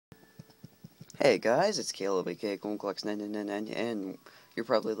Hey guys, it's Caleb, aka Goldclocks999, and you're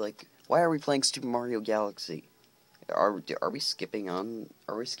probably like, why are we playing Super Mario Galaxy? Are we skipping on?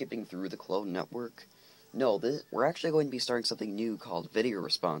 Are we skipping through the clone network? No, we're actually going to be starting something new called video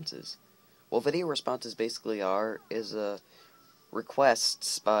responses. What video responses basically is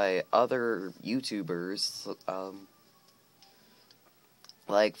requests by other YouTubers.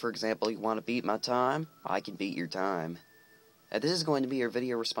 Like for example, you want to beat my time? I can beat your time. This is going to be your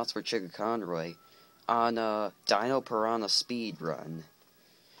video response for Chuggaaconroy on Dino Piranha speed run.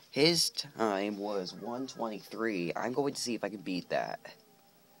 His time was 1:23. I'm going to see if I can beat that.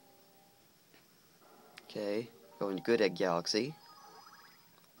 Okay, going good at Galaxy.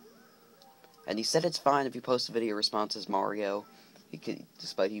 And he said it's fine if you post a video response as Mario,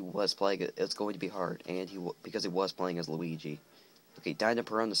 despite he was playing it. It's going to be hard, and because he was playing as Luigi. Okay, Dino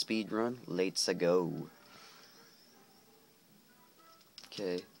Piranha speed run. Let's go.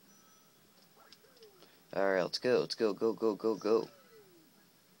 Okay. Alright, let's go. Let's go, go, go, go, go.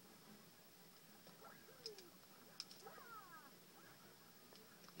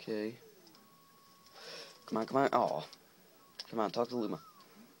 Okay. Come on, come on. Oh. Come on, talk to Luma.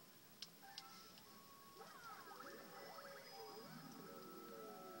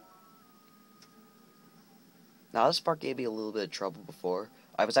 Now, this part gave me a little bit of trouble before.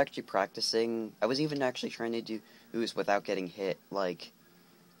 I was actually practicing. I was even actually trying to do this without getting hit. Like,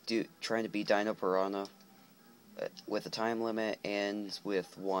 trying to beat Dino Piranha with a time limit and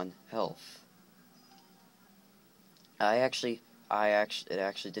with 1 health. It actually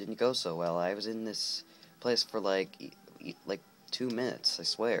didn't go so well. I was in this place for like 2 minutes, I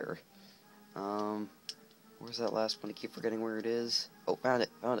swear. Where's that last one? I keep forgetting where it is. Oh, found it,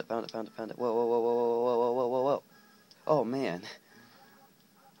 found it, found it, found it, found it. Whoa, whoa, whoa, whoa, whoa, whoa, whoa, whoa, whoa, whoa. Oh, man.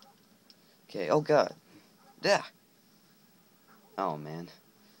 Okay, oh god. Yeah. Oh, man.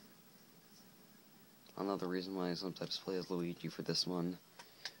 Another reason why I sometimes play as Luigi for this one.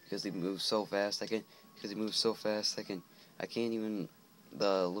 Because he moves so fast, I can't even,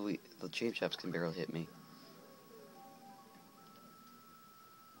 the chain chops can barely hit me.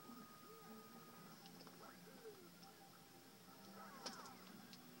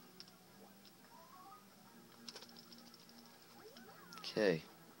 Okay.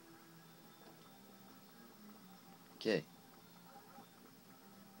 Okay.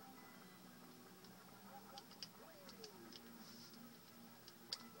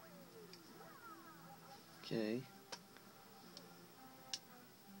 Okay.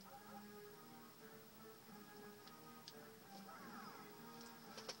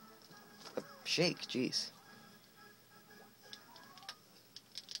 Shake, jeez.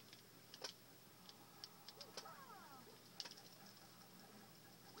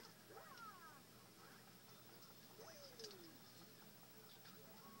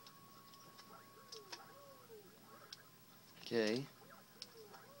 Okay.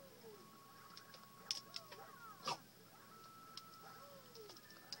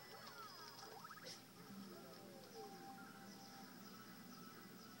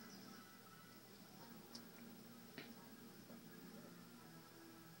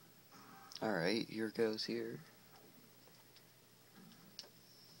 Alright, here goes here.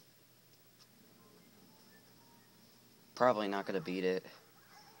 Probably not gonna beat it.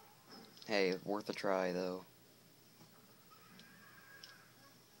 Hey, worth a try, though.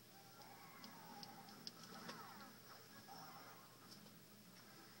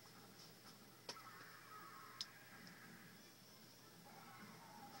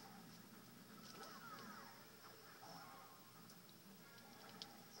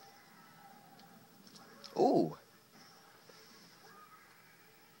 Ooh!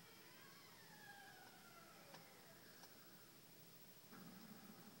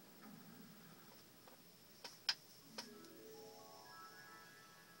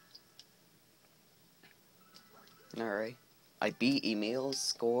 Alright. I beat Emile's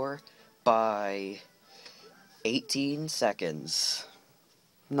score by 18 seconds.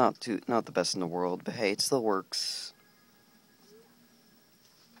 Not the best in the world, but hey, it still works.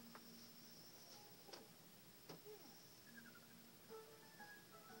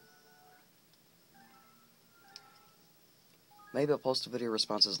 Maybe I'll post a video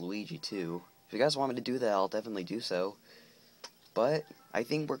response as Luigi, too. If you guys want me to do that, I'll definitely do so. But, I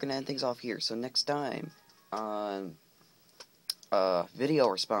think we're gonna end things off here. So next time, on video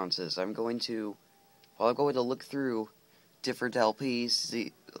responses, I'm going to look through different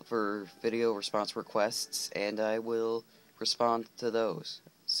LPs for video response requests, and I will respond to those.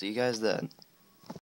 See you guys then.